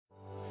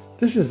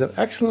This is an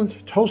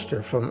excellent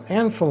toaster from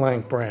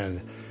Anfalank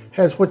brand.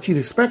 Has what you'd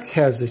expect,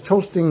 has the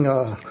toasting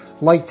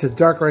light to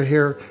dark right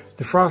here,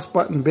 defrost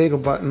button, bagel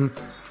button,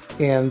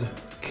 and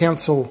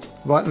cancel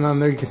button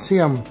on there. You can see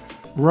I'm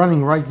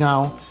running right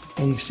now,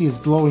 and you see it's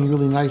glowing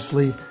really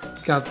nicely.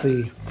 It's got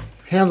the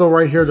handle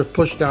right here to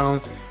push down,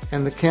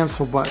 and the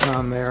cancel button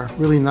on there,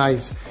 really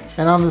nice.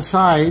 And on the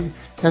side,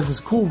 has this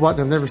cool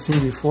button I've never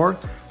seen before,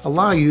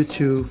 allow you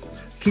to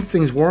keep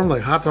things warm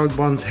like hot dog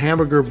buns,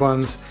 hamburger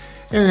buns,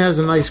 and it has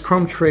a nice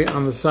crumb tray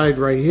on the side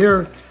right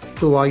here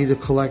to allow you to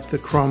collect the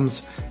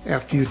crumbs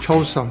after you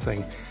toast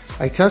something.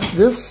 I tested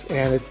this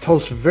and it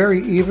toasts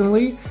very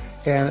evenly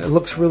and it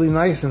looks really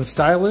nice and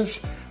stylish,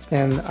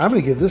 and I'm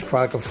going to give this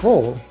product a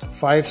full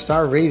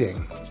 5-star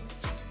rating.